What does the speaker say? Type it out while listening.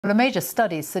Well, a major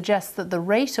study suggests that the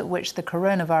rate at which the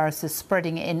coronavirus is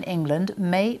spreading in England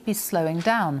may be slowing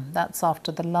down. That's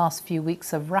after the last few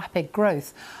weeks of rapid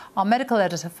growth. Our medical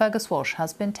editor Fergus Walsh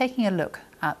has been taking a look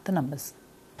at the numbers.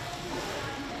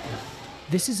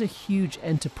 This is a huge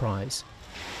enterprise.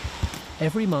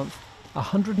 Every month,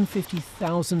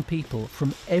 150,000 people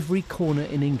from every corner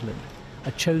in England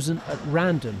are chosen at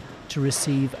random to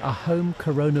receive a home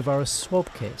coronavirus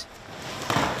swab kit.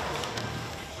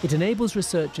 It enables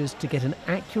researchers to get an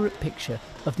accurate picture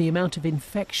of the amount of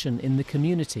infection in the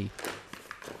community,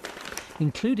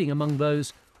 including among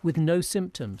those with no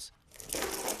symptoms.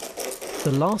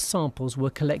 The last samples were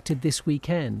collected this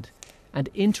weekend, and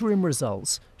interim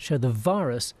results show the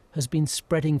virus has been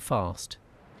spreading fast.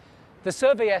 The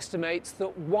survey estimates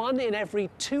that 1 in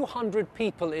every 200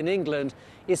 people in England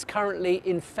is currently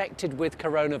infected with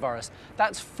coronavirus.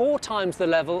 That's 4 times the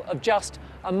level of just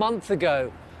a month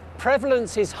ago.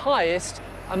 Prevalence is highest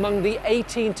among the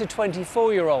 18 to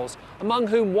 24-year-olds, among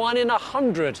whom 1 in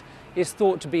 100 is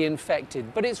thought to be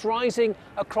infected. But it's rising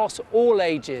across all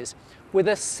ages, with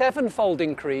a 7-fold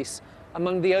increase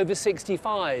among the over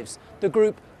 65s, the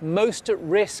group most at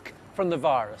risk from the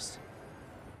virus.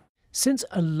 Since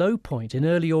a low point in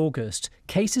early August,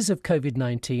 cases of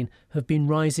COVID-19 have been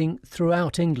rising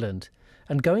throughout England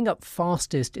and going up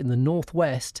fastest in the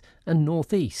northwest and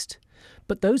northeast.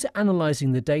 But those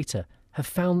analysing the data have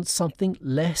found something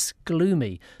less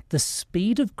gloomy. The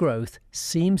speed of growth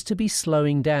seems to be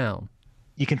slowing down.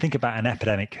 You can think about an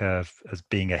epidemic curve as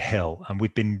being a hill, and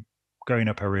we've been going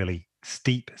up a really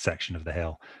steep section of the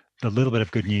hill. The little bit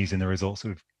of good news in the results that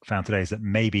we've found today is that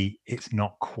maybe it's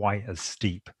not quite as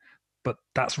steep, but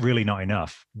that's really not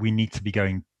enough. We need to be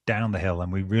going down the hill,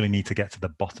 and we really need to get to the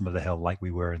bottom of the hill like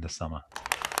we were in the summer.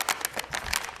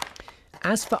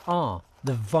 As for R,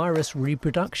 the virus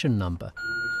reproduction number,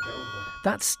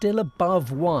 that's still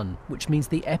above 1, which means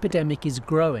the epidemic is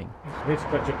growing. Here to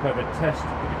collect your COVID test.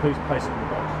 Would you please place it in the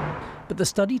box? But the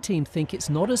study team think it's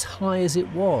not as high as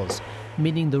it was,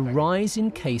 meaning the rise in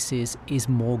cases is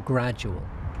more gradual.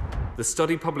 The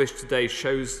study published today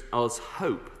shows us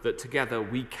hope that together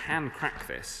we can crack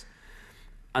this.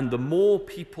 And the more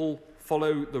people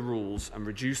follow the rules and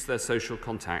reduce their social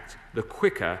contact, the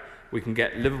quicker we can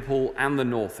get Liverpool and the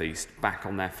North East back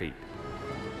on their feet.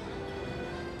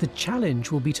 The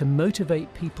challenge will be to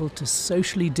motivate people to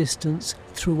socially distance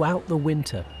throughout the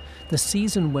winter, the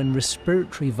season when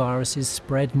respiratory viruses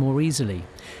spread more easily,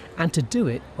 and to do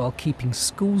it while keeping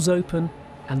schools open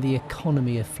and the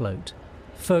economy afloat.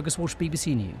 Fergus Walsh,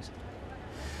 BBC News.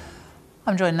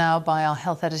 I'm joined now by our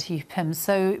health editor, Hugh Pym.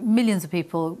 So millions of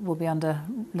people will be under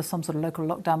some sort of local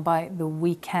lockdown by the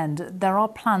weekend. There are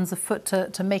plans afoot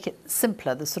to make it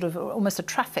simpler, the sort of almost a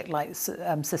traffic light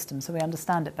system, so we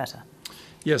understand it better.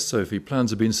 Yes, Sophie, plans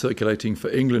have been circulating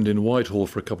for England in Whitehall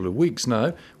for a couple of weeks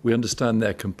now. We understand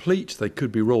they're complete. They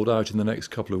could be rolled out in the next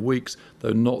couple of weeks,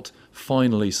 though not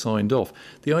finally signed off.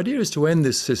 The idea is to end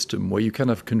this system where you can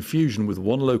have confusion with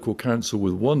one local council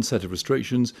with one set of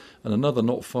restrictions and another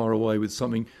not far away with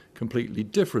something completely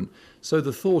different. So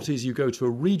the thought is you go to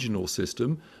a regional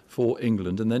system for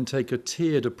England and then take a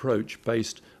tiered approach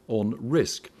based on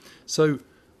risk. So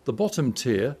the bottom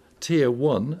tier, Tier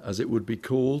 1 as it would be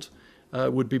called,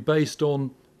 would be based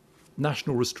on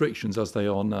national restrictions as they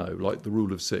are now, like the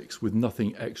rule of 6, with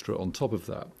nothing extra on top of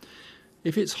that.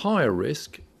 If it's higher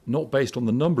risk, not based on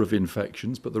the number of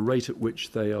infections, but the rate at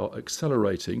which they are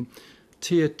accelerating,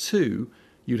 Tier 2,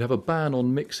 you'd have a ban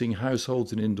on mixing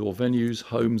households in indoor venues,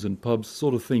 homes and pubs,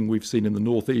 sort of thing we've seen in the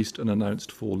North East and announced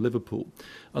for Liverpool.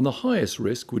 And the highest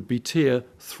risk would be Tier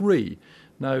 3.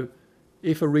 Now,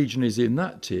 if a region is in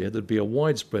that tier, there'd be a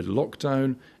widespread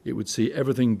lockdown. It would see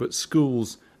everything but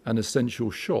schools and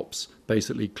essential shops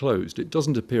basically closed. It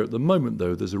doesn't appear at the moment,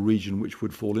 though, there's a region which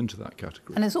would fall into that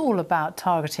category. And it's all about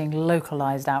targeting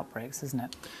localised outbreaks, isn't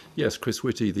it? Yes, Chris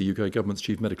Whitty, the UK government's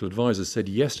chief medical advisor, said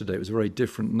yesterday it was very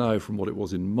different now from what it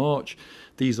was in March.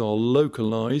 These are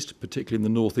localised, particularly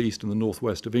in the northeast and the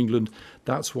northwest of England.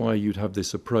 That's why you'd have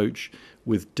this approach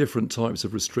with different types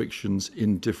of restrictions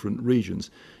in different regions.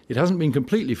 It hasn't been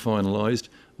completely finalised,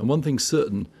 and one thing's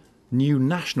certain, new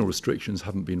national restrictions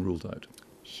haven't been ruled out.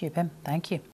 Hugh Pym, thank you.